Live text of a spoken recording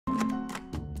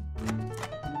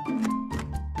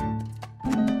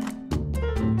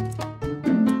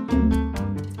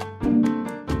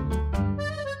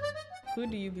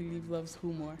loves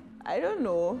who more? I don't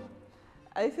know.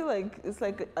 I feel like it's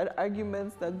like an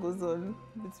argument that goes on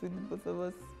between the both of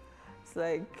us. It's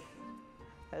like,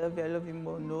 I love you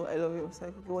more. No, I love you. It's like,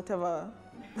 okay, whatever.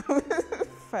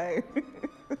 Fine.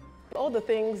 All the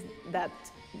things that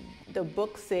the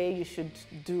book say you should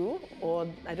do, or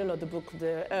I don't know, the book,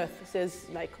 the Earth says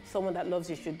like someone that loves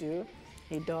you should do,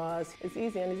 he does. It's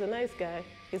easy and he's a nice guy.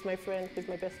 He's my friend, he's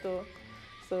my besto.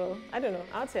 So I don't know,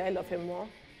 I'd say I love him more.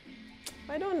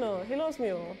 I don't know, he loves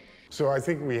me more. So I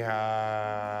think we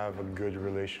have a good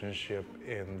relationship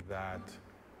in that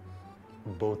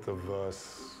both of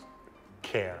us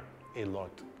care a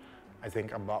lot, I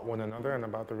think, about one another and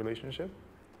about the relationship.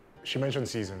 She mentioned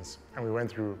seasons, and we went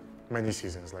through many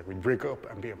seasons. Like we'd break up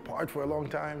and be apart for a long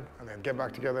time, and then get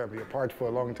back together and be apart for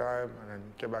a long time, and then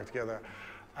get back together.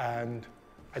 And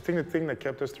I think the thing that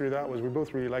kept us through that was we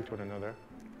both really liked one another.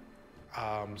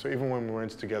 So even when we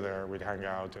weren't together, we'd hang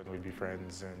out and we'd be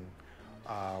friends.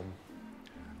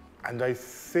 And I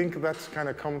think that's kind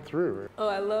of come through. Oh,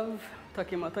 I love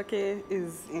Toke. Toke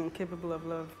is incapable of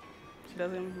love. She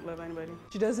doesn't love anybody.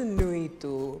 She doesn't know it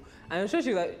though. I'm sure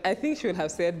I think she would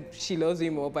have said she loves me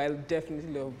more, but I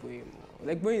definitely love Boy more.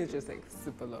 Like Boy is just like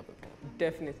super lovable.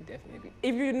 Definitely, definitely.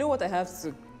 If you know what I have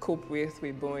to cope with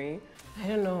Boy. I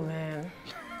don't know, man.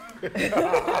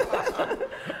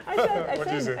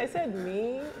 I said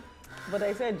me, but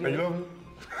I said you. You love me? No,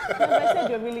 but I said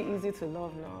you're really easy to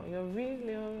love now. You're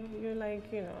like,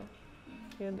 you know,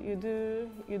 you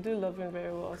do love him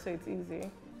very well, so it's easy.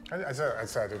 I said I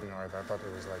didn't know it. I thought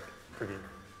it was like pretty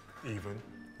even.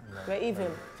 We're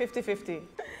even, 50-50.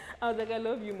 I was like, I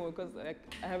love you more because like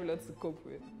I have a lot to cope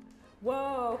with.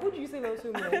 Wow, who did you say loves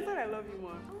you more? I thought I love you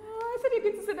more. Oh, I said you're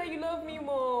going to say that you love me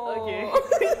more. Okay.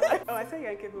 Oh, I said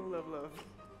you're incapable of love.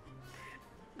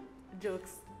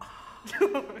 Jokes.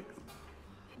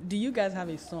 Do you guys have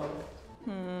a song?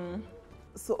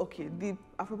 So, okay, the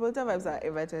Afropolitan vibes I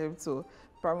invited him to,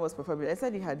 Brahma was performing. I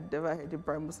said he had never heard the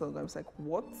Brahma song. I was like,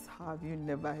 what? Have you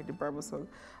never heard the Brahma song?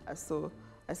 And so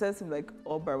I sent him like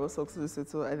all Brahma songs to listen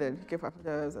to, and then he came for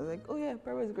Afropolitan vibes. I was like, oh yeah,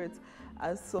 Brahma is great.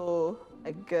 And so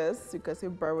I guess you can say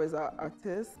Brahma is our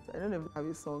artist. I don't know if we have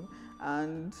a song.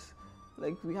 And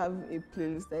like we have a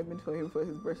playlist that I made for him for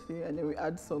his birthday, and then we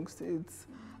add songs to it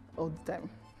all the time.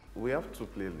 We have 2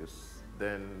 playlists.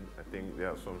 Then I think there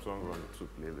are some songs on 2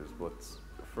 playlists, but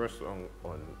the first song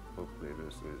on both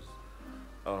playlists is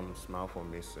Smile for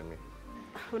Me, Simi.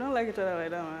 We don't like each other like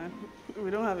that, man.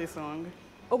 We don't have a song.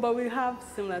 Oh, but we have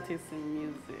similar tastes in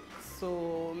music.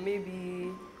 So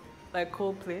maybe like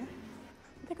Coldplay.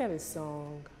 I think I have a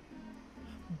song.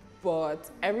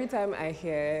 But every time I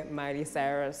hear Miley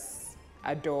Cyrus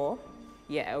Adore,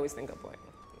 yeah, I always think of Boy.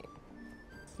 Yeah.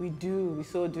 We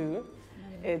so do.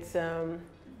 It's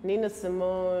Nina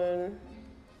Simone,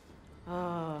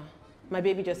 My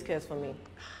Baby Just Cares For Me.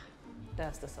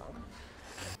 That's the song.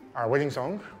 Our wedding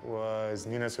song was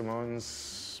Nina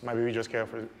Simone's My Baby Just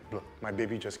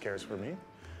Cares For Me.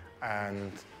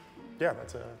 And yeah,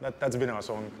 that's been our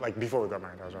song, like before we got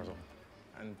married, that was our song.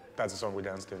 And that's the song we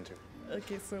danced into.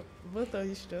 Okay, so both of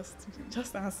you should just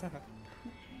answer.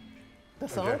 The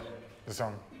song? Okay. The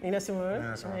song. Nina Simone?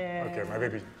 Nina Simone. Yeah. Okay, My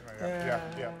Baby. Yeah.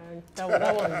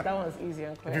 That one's easy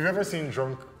and If quick. you've ever seen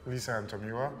Drunk Lisa and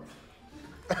Tomiwa,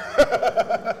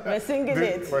 We're singing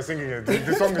it. We're singing it.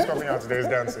 The song is coming out today, is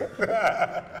dancing.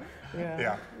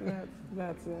 Yeah.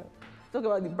 That's it. Talk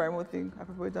about the Brahma thing,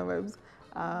 Afropolitan vibes,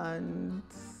 and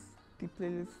the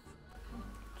playlist.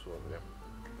 2 of them.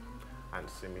 And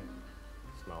Simi,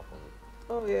 Smile for Me.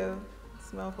 Oh yeah,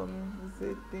 Smile for Me is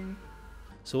the thing.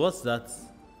 So what's that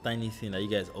tiny thing that you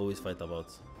guys always fight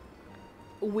about?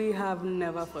 We have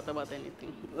never fought about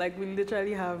anything. Like, we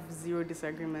literally have 0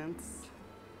 disagreements.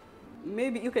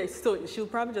 Maybe, okay, so she'll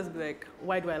probably just be like,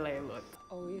 why do I lie a lot?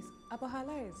 Always about her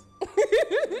lies.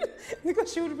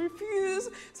 Because she would refuse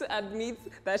to admit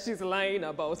that she's lying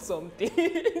about something.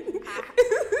 Can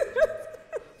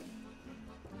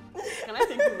I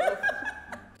take this off?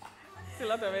 It's a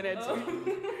lot of energy.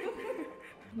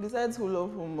 Besides who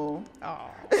love who more?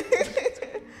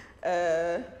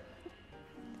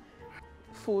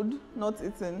 Food, not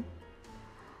eating.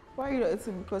 Why are you not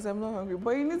eating? Because I'm not hungry.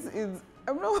 But you need to eat.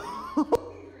 I'm not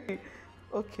hungry.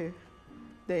 Okay.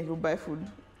 Then he'll buy food.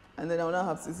 And then I'll not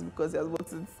have to eat because he has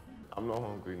bought it. I'm not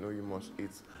hungry, no, you must eat.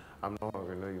 I'm not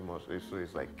hungry, no, you must eat. So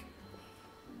it's like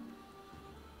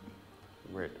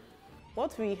weird.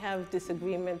 What we have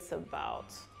disagreements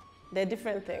about, they're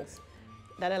different things.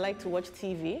 That I like to watch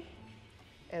TV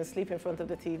and sleep in front of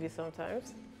the TV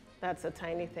sometimes. That's a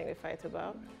tiny thing we fight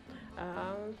about.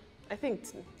 I think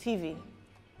TV.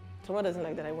 Someone doesn't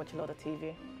like that I watch a lot of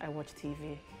TV. I watch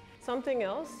TV. Something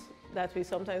else that we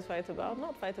sometimes fight about,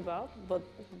 not fight about, but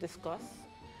discuss,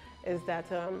 is that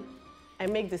I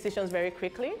make decisions very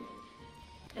quickly,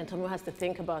 and Tomo has to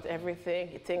think about everything.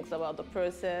 He thinks about the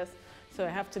process, so I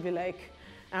have to be like,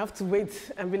 I have to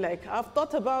wait and be like, I've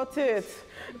thought about it,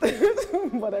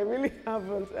 but I really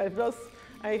haven't.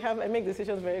 I make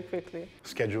decisions very quickly.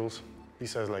 Schedules.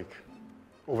 Lisa's like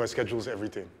over schedules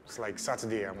everything. It's like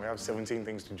Saturday and we have 17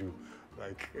 things to do.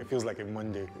 Like it feels like a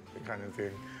Monday kind of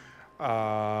thing.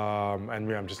 And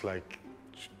me, I'm just like,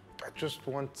 I just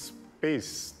want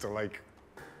space to like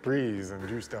breathe and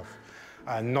do stuff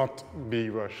and not be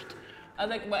rushed.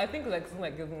 But I think like something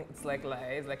like it's like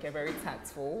lies. Like you're very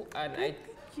tactful, and I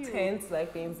tend to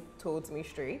like things told to me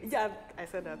straight. Yeah, I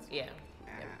said that. Yeah.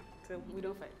 So we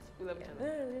don't fight. We love each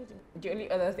other. The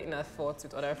only other thing I thought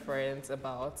with other friends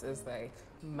about is like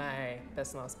my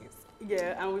personal space.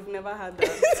 Yeah, and we've never had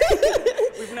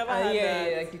that. We've never had that.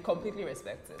 Yeah, like you completely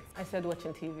respect it. I said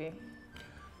watching TV.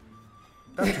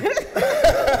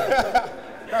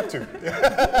 That too.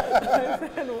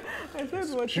 I said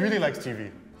watching. She really likes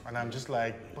TV. And I'm just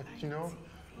like, but you know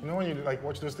when you like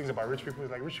watch those things about rich people,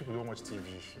 it's like rich people don't watch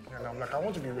TV. And I'm like, I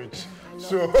want to be rich.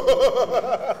 So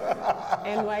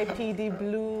NYPD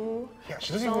Blue. Yeah,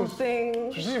 she doesn't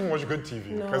even watch good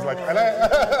TV. No. Because like I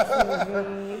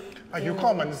like you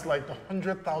come and it's like the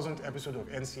 100,000th episode of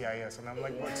NCIS, and I'm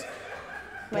like, what?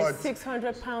 My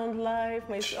 600-pound life.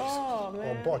 Oh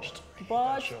man. Or botched.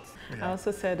 Botched. Yeah. I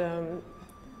also said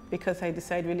because I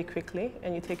decide really quickly,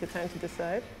 and you take your time to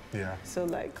decide. Yeah. So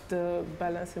like the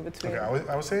balance in between. Okay,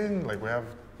 I was saying like we have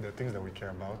the things that we care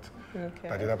about that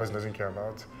the other person doesn't care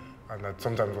about, and that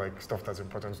sometimes like stuff that's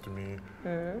important to me,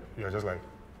 you're just like,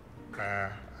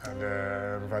 and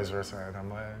then vice versa, and I'm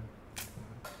like,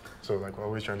 so like we're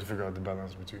always trying to figure out the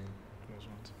balance between those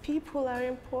ones. People are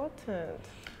important.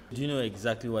 Do you know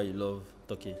exactly why you love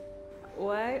Toki?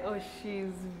 Why? Oh,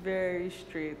 she's very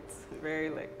straight, very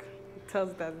like,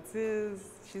 tells that it is.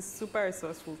 She's super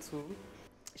resourceful too.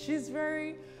 She's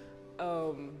very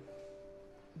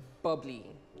bubbly.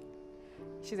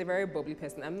 She's a very bubbly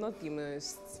person. I'm not the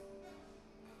most...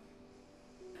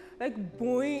 Like,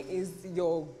 Boy is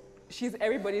she's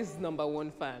everybody's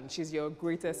 #1 fan. She's your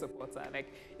greatest supporter.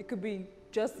 Like, it could be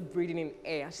just breathing in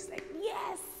air. She's like,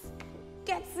 yes,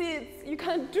 gets it, you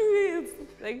can do it.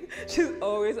 Like, she's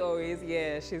always,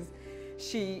 yeah,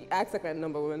 she acts like a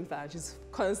 #1 fan. She's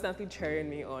constantly cheering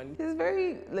me on. She's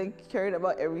very like caring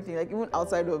about everything, like even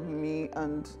outside of me,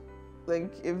 and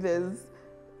like if there's,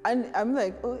 and I'm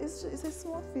like, oh, it's a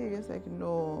small thing. It's like,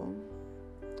 no,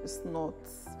 it's not.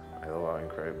 I love how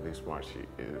incredibly smart she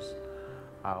is,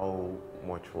 how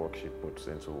much work she puts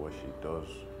into what she does.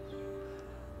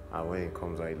 And when it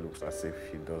comes out, it looks as if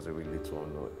she does it with little or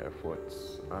no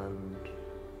efforts. And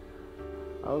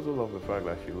I also love the fact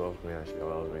that she loves me and she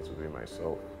allows me to be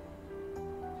myself.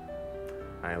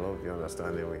 I love the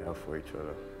understanding we have for each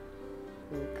other.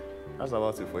 That's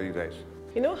about it for you guys.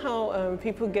 You know how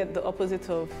people get the opposite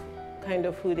of kind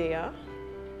of who they are?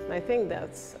 I think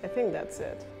that's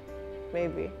it.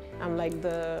 Maybe I'm like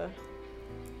the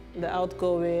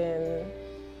outgoing,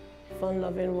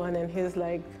 fun-loving one, and he's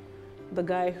like the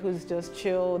guy who's just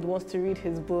chilled, wants to read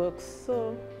his books.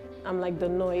 So I'm like the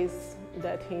noise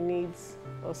that he needs,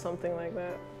 or something like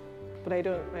that. But I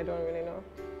don't really know.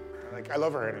 Like, I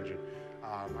love her energy.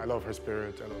 I love her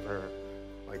spirit. I love her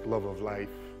like love of life.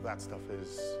 That stuff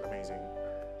is amazing,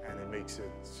 and it makes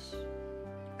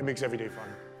every day fun.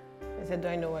 I said, do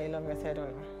I know why you love me? I said, I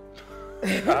don't know.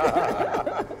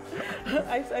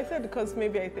 I said because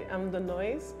maybe I think I'm the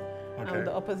noise. Okay. I'm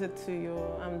the opposite to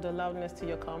I'm the loudness to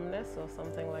your calmness, or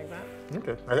something like that.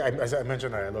 Okay. I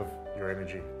mentioned that I love your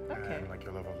energy and like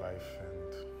your love of life.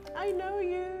 And I know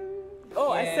you.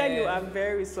 Oh, yeah. I said you are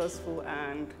very resourceful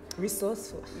and...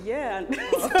 Resourceful? Yeah. And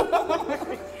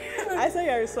I said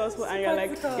you're resourceful and you're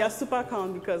like, you're super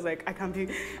calm because like I can be,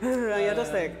 and you're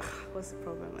just like, what's the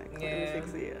problem? Like, let me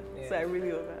fix it. Yeah. So I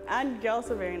really love it. And you're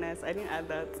also very nice. I didn't add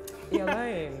that. You're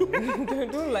lying.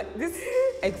 don't like this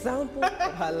example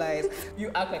of her lies.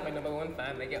 You act like my #1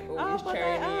 fan. Like you're always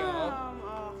cheering me up.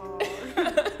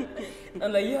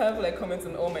 And like you have like comments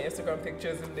on all my Instagram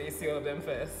pictures and they see all of them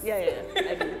first. Yeah,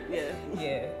 I do.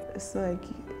 Yeah. It's like,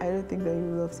 I don't think that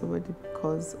you love somebody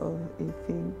because of a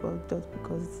thing, but just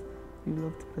because you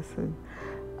love the person,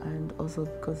 and also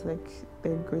because like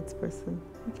they're a great person.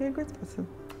 Okay, a great person.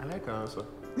 I like her answer.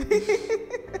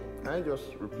 Can I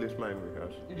just replace mine with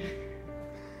yours?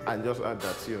 And just add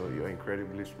that you're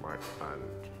incredibly smart and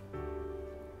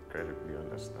incredibly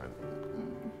understanding.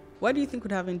 What do you think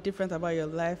would have been different about your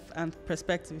life and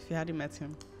perspective if you hadn't met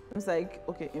him? It's like,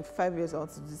 okay, in 5 years I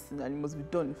want to do this thing and it must be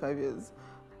done in 5 years.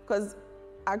 Because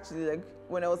actually, like,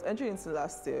 when I was entering into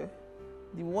last year,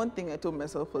 the one thing I told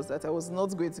myself was that I was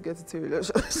not going to get into a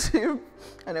relationship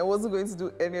and I wasn't going to do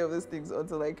any of these things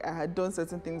until like I had done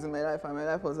certain things in my life and my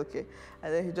life was okay.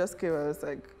 And then he just came and I was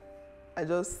like, I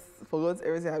just forgot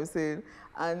everything I was saying.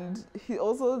 And he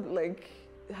also like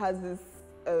has this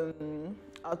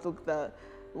outlook that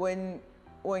when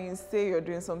you say you're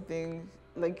doing something,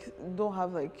 like don't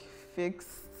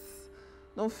fix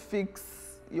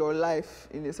your life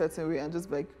in a certain way and just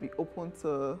like be open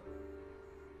to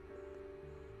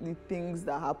the things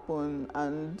that happen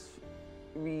and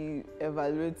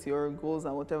re-evaluate your goals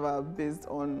and whatever based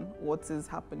on what is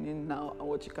happening now and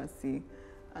what you can see,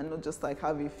 and not just like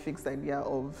have a fixed idea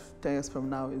of 10 years from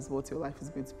now is what your life is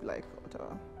going to be like or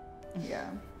whatever.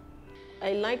 Yeah.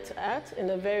 I liked art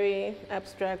in a very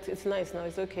abstract, it's nice now,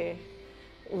 it's okay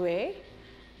way.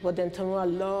 But then Tamura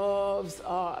loves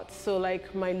art. So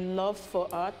like my love for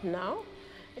art now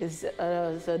is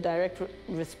a direct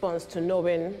response to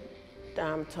knowing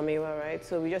Tomiwa, right?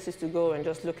 So we just used to go and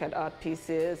just look at art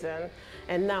pieces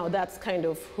and now that's kind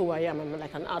of who I am. I'm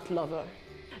like an art lover.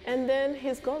 And then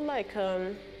he's got like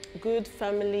good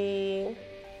family,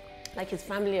 like his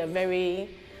family are very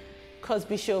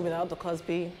Cosby show without the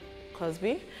Cosby,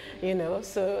 you know,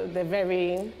 so they're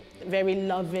very, very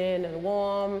loving and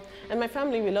warm. And my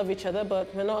family, we love each other,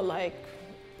 but we're not like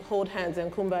hold hands and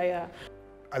kumbaya.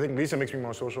 I think Lisa makes me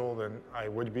more social than I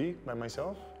would be by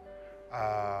myself.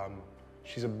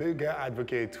 She's a big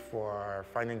advocate for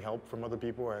finding help from other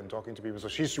people and talking to people. So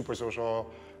she's super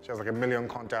social. She has like 1 million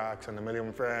contacts and 1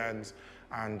 million friends,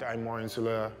 and I'm more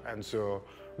insular. And so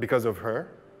because of her,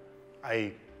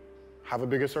 I have a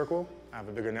bigger circle, I have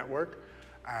a bigger network,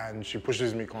 and she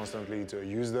pushes me constantly to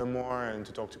use them more and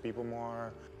to talk to people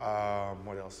more.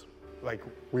 What else? Like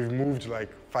we've moved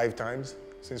like 5 times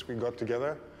since we got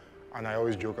together, and I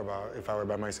always joke about if I were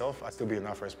by myself, I'd still be in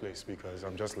that first place because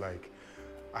I'm just like,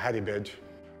 I had a bed.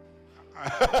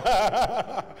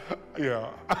 Yeah.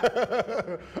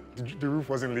 The roof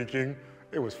wasn't leaking.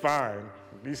 It was fine.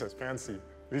 Lisa's fancy.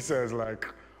 Lisa is like,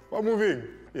 we're moving.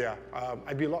 Yeah,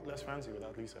 I'd be a lot less fancy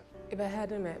without Lisa. If I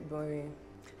hadn't met Bowie,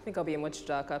 I think I'll be a much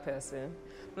darker person.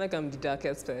 Like I'm the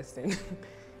darkest person.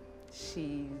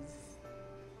 She's,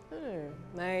 I don't know,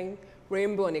 like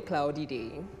rainbow on a cloudy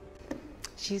day.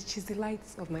 She's the light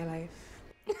of my life.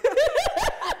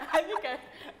 I think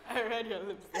I read your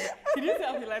lips. Did you say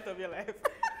I'm the light of your life?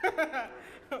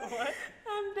 What?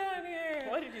 I'm done here.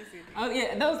 What did you say?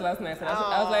 Yeah, that was last night. I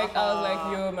was like,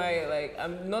 you're my, like,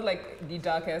 I'm not like the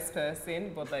darkest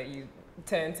person, but like you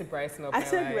tend to brighten up my life.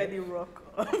 I said ready rock.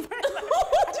 Are we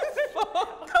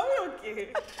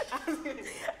okay?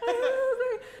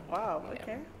 Wow,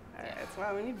 okay. Alright,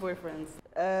 wow, we need boyfriends.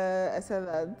 I said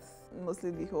that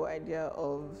mostly the whole idea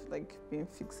of like being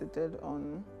fixated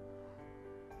on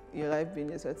your life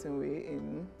being a certain way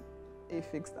in a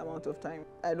fixed amount of time.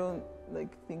 I don't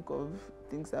like think of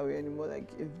things that way anymore. Like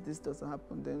if this doesn't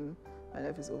happen, then my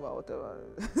life is over, whatever.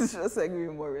 It's just like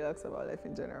being more relaxed about life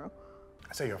in general.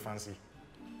 I say you're fancy,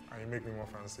 and you make me more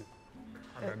fancy.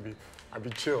 And I'd be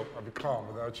chill, I'd be calm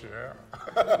without you, yeah?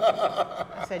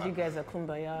 I said you guys are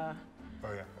kumbaya.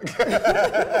 Oh yeah.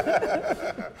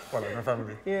 Well, like my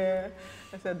family. Yeah,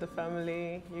 I said the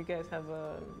family. You guys have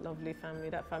a lovely family.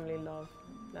 That family love,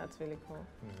 that's really cool.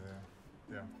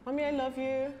 Yeah. Mommy, I love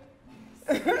you.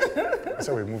 I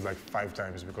said we moved like 5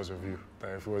 times because of you.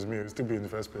 Like if it was me, it would still be in the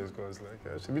first place because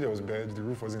like, should be there was bed, the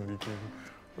roof wasn't leaking.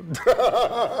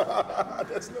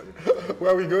 That's not,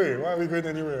 where are we going? Why are we going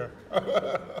anywhere?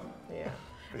 Yeah.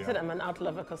 I said I'm an art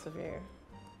lover because of you.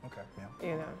 Okay, yeah.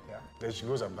 You know. Yeah. Then she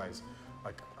goes and buys.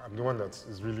 Like, I'm the one that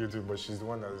is really into it, but she's the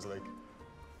one that is like,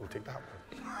 we'll take that one.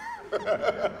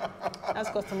 That's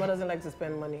because Tama doesn't like to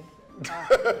spend money.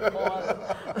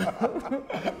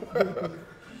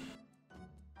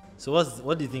 So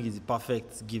what do you think is the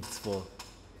perfect gift for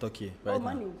Turkey right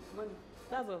now? Money.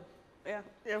 That's all. Yeah,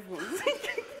 earphones.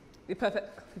 The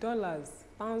perfect dollars,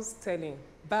 pounds, sterling,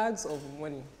 bags of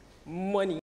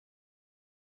money.